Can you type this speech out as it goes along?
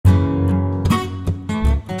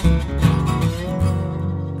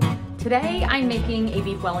Today I'm making a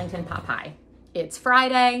beef Wellington pot pie. It's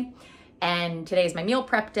Friday and today's my meal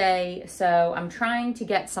prep day, so I'm trying to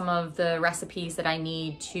get some of the recipes that I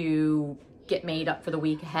need to get made up for the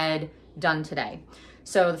week ahead done today.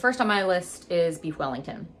 So the first on my list is beef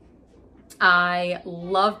Wellington. I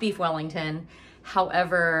love beef Wellington,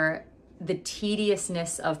 however, the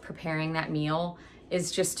tediousness of preparing that meal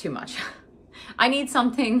is just too much. I need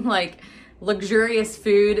something like luxurious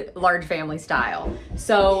food, large family style.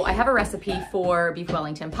 So I have a recipe for beef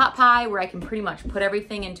Wellington pot pie where I can pretty much put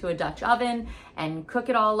everything into a Dutch oven and cook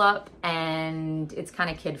it all up, and it's kind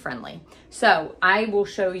of kid friendly. So I will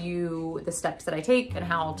show you the steps that I take and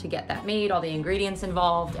how to get that made, all the ingredients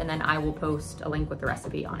involved, and then I will post a link with the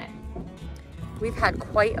recipe on it. We've had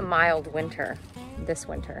quite a mild winter this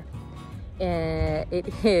winter.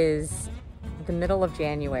 It is the middle of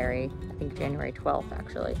January, I think January 12th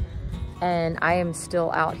actually. And I am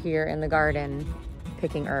still out here in the garden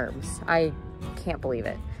picking herbs. I can't believe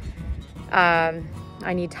it.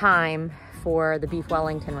 I need time for the beef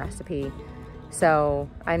Wellington recipe. So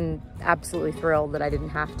I'm absolutely thrilled that I didn't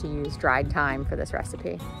have to use dried thyme for this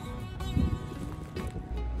recipe.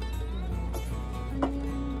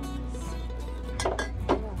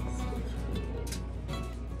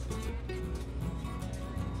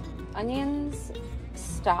 Onions,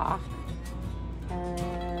 stock,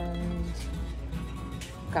 and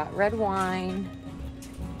got red wine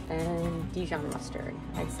and Dijon mustard.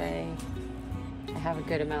 I'd say I have a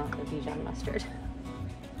good amount of Dijon mustard.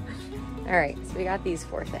 All right, so we got these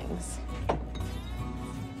four things.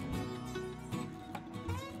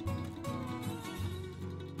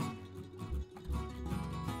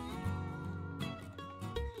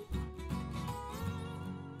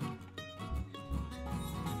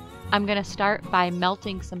 I'm gonna start by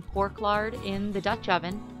melting some pork lard in the Dutch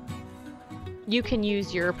oven. You can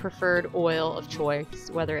use your preferred oil of choice,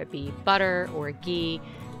 whether it be butter or ghee,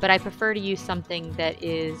 but I prefer to use something that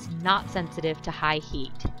is not sensitive to high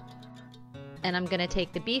heat. And I'm gonna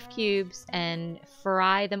take the beef cubes and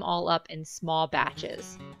fry them all up in small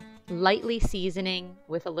batches, lightly seasoning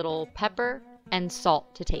with a little pepper and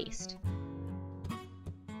salt to taste.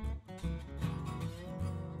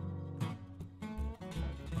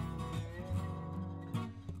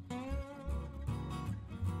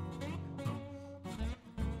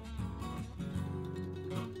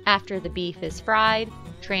 After the beef is fried,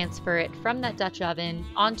 transfer it from that Dutch oven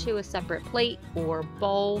onto a separate plate or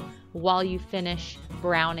bowl while you finish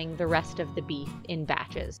browning the rest of the beef in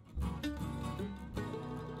batches.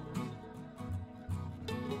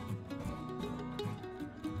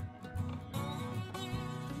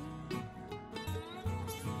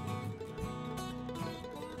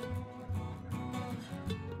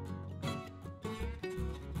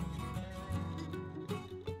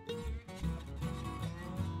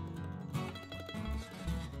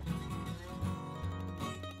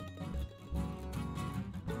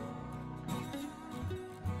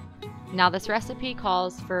 Now this recipe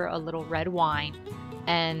calls for a little red wine,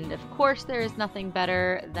 and of course there is nothing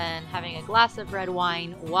better than having a glass of red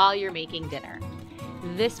wine while you're making dinner.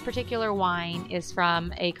 This particular wine is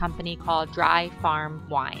from a company called Dry Farm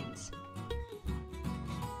Wines.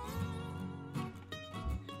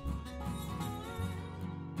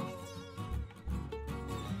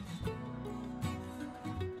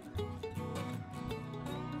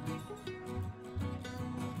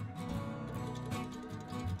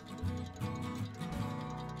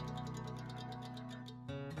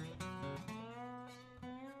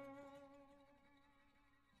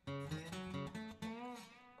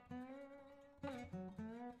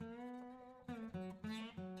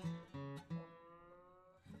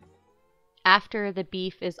 After the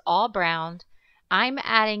beef is all browned, I'm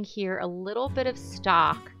adding here a little bit of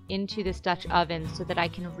stock into this Dutch oven so that I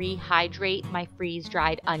can rehydrate my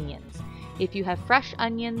freeze-dried onions. If you have fresh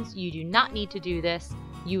onions, you do not need to do this.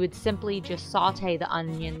 You would simply just saute the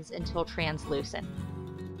onions until translucent.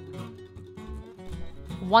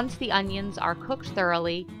 Once the onions are cooked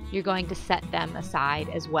thoroughly, you're going to set them aside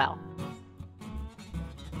as well.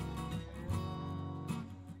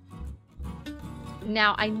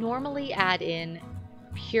 Now, I normally add in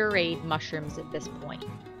pureed mushrooms at this point.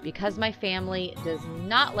 Because my family does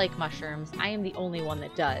not like mushrooms, I am the only one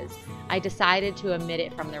that does. I decided to omit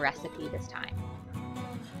it from the recipe this time.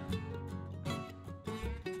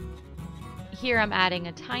 Here I'm adding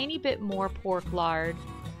a tiny bit more pork lard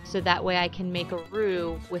so that way I can make a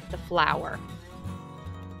roux with the flour.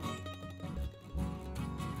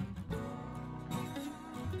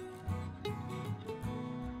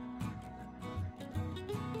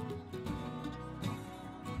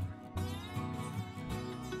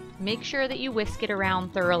 Make sure that you whisk it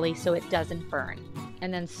around thoroughly so it doesn't burn.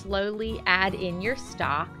 And then slowly add in your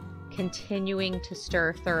stock, continuing to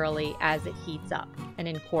stir thoroughly as it heats up and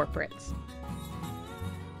incorporates.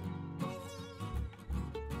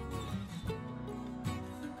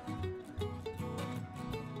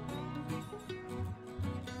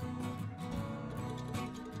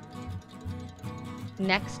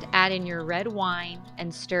 Next, add in your red wine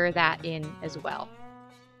and stir that in as well.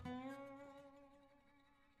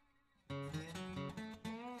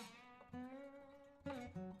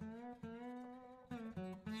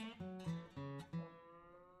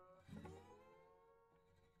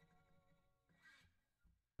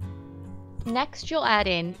 Next, you'll add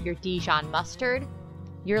in your Dijon mustard,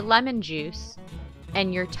 your lemon juice,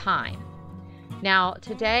 and your thyme. Now,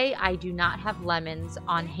 today I do not have lemons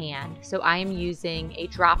on hand, so I am using a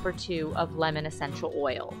drop or two of lemon essential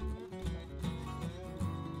oil.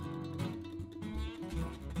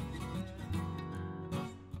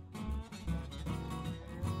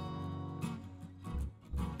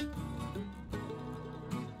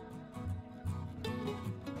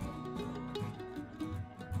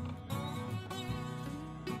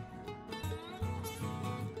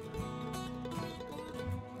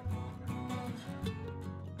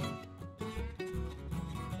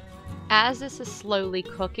 As this is slowly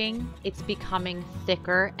cooking, it's becoming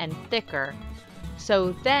thicker and thicker.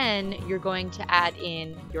 So then you're going to add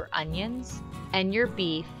in your onions and your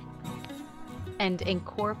beef and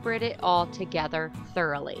incorporate it all together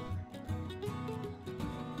thoroughly.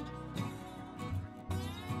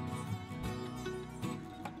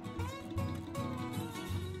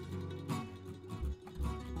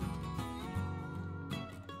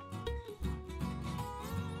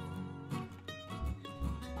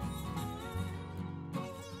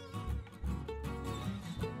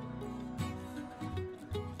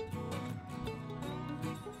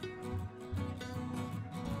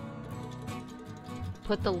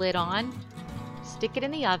 Put the lid on, stick it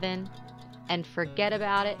in the oven, and forget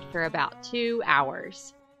about it for about 2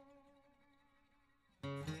 hours.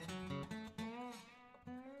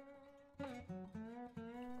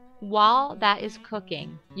 While that is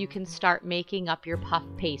cooking, you can start making up your puff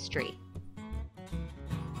pastry.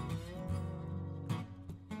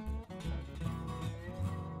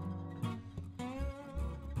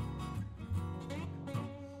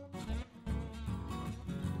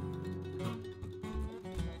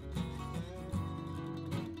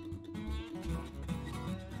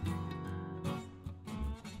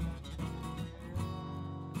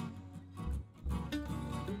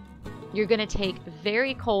 You're going to take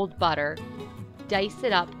very cold butter, dice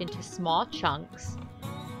it up into small chunks,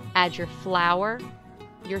 add your flour,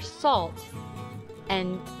 your salt,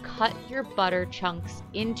 and cut your butter chunks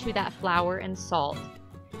into that flour and salt,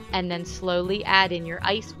 and then slowly add in your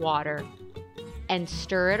ice water and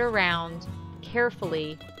stir it around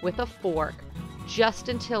carefully with a fork just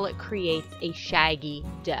until it creates a shaggy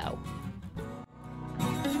dough.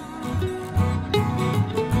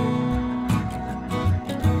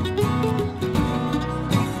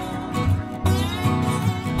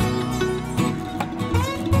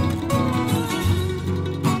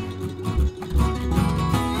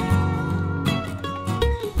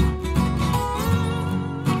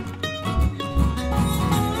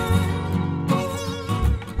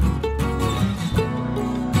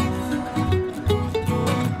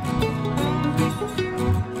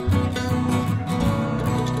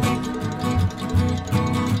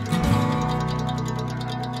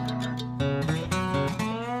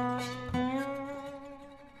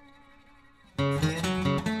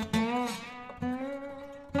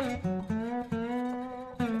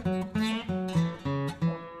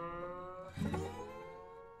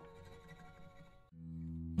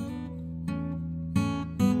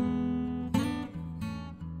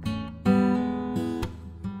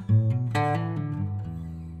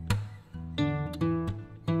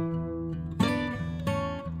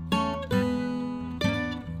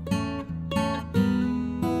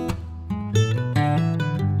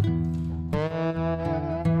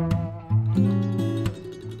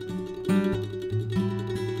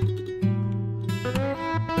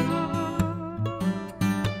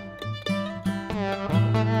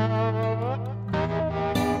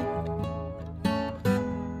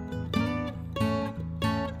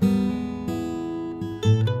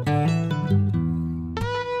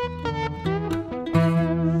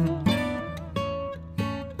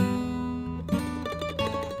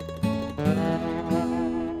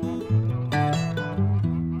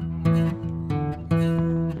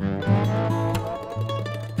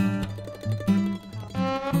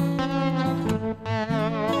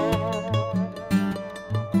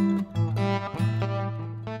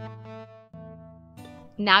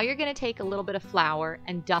 Now you're going to take a little bit of flour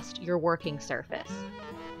and dust your working surface.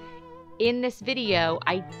 In this video,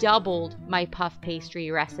 I doubled my puff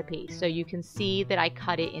pastry recipe, so you can see that I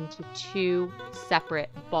cut it into 2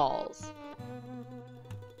 separate balls.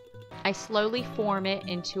 I slowly form it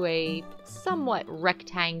into a somewhat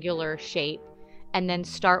rectangular shape and then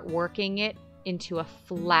start working it into a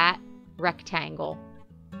flat rectangle.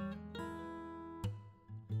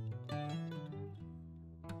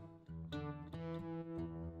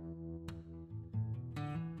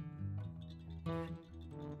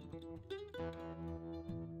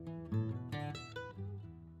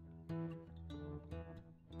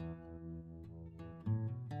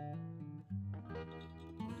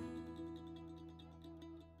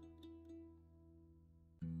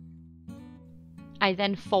 I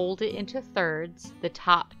then fold it into thirds, the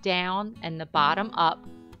top down and the bottom up,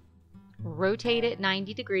 rotate it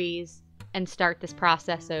 90 degrees, and start this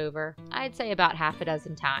process over, I'd say about half a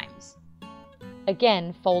dozen times.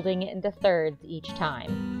 Again, folding it into thirds each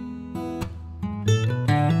time.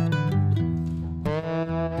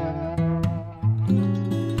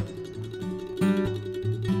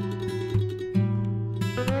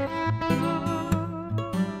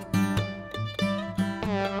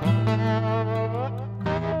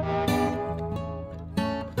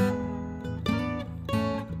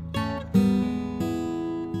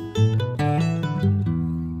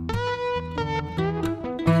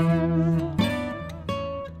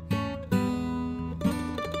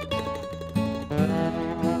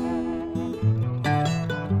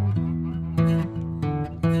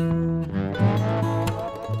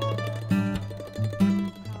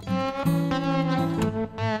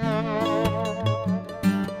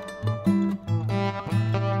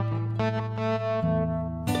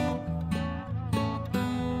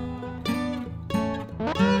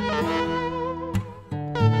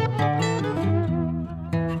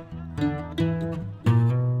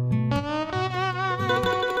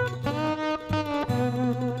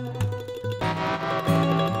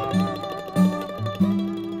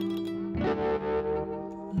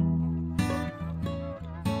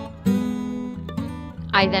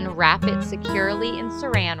 I then wrap it securely in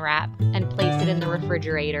saran wrap and place it in the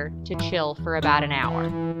refrigerator to chill for about an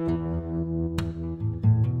hour.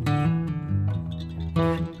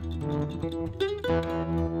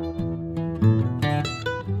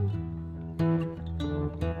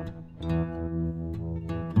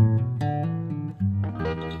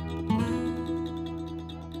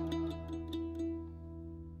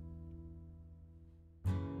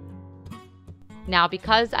 Now,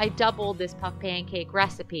 because I doubled this puff pancake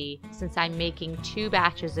recipe, since I'm making 2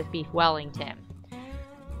 batches of beef Wellington,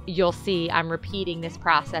 you'll see I'm repeating this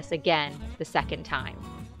process again the second time.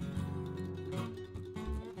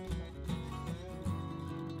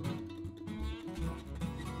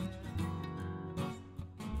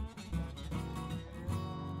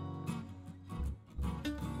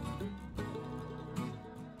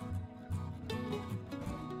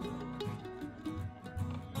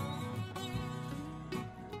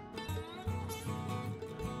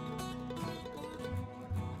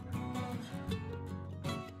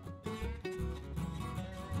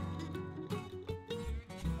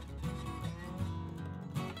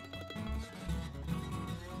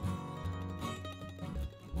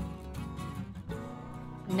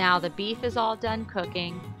 Now the beef is all done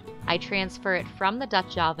cooking. I transfer it from the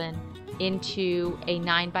Dutch oven into a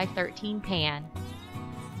 9x13 pan.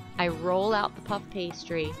 I roll out the puff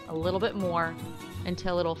pastry a little bit more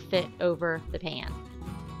until it'll fit over the pan.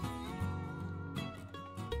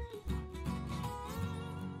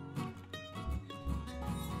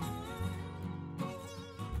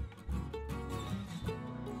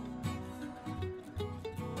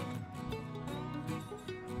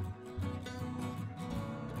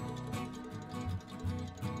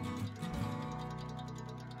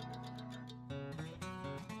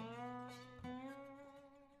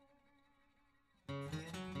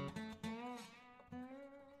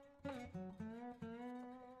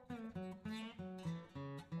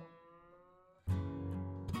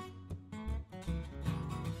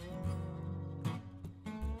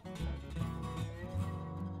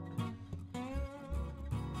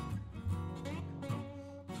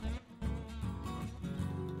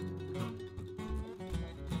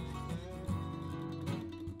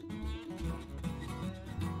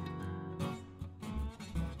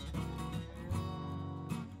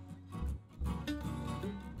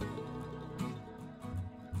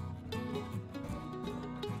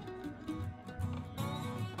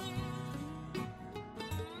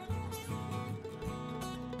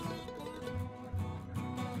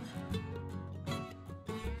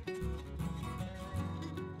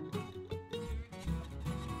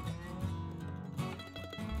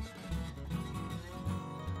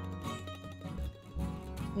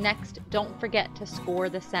 Next, don't forget to score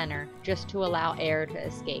the center just to allow air to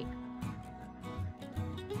escape.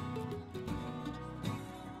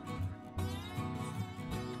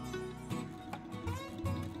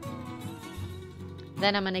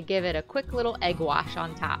 Then I'm going to give it a quick little egg wash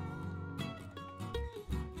on top.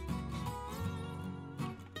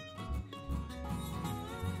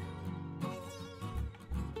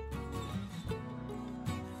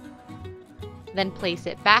 Then place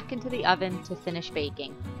it back into the oven to finish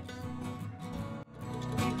baking.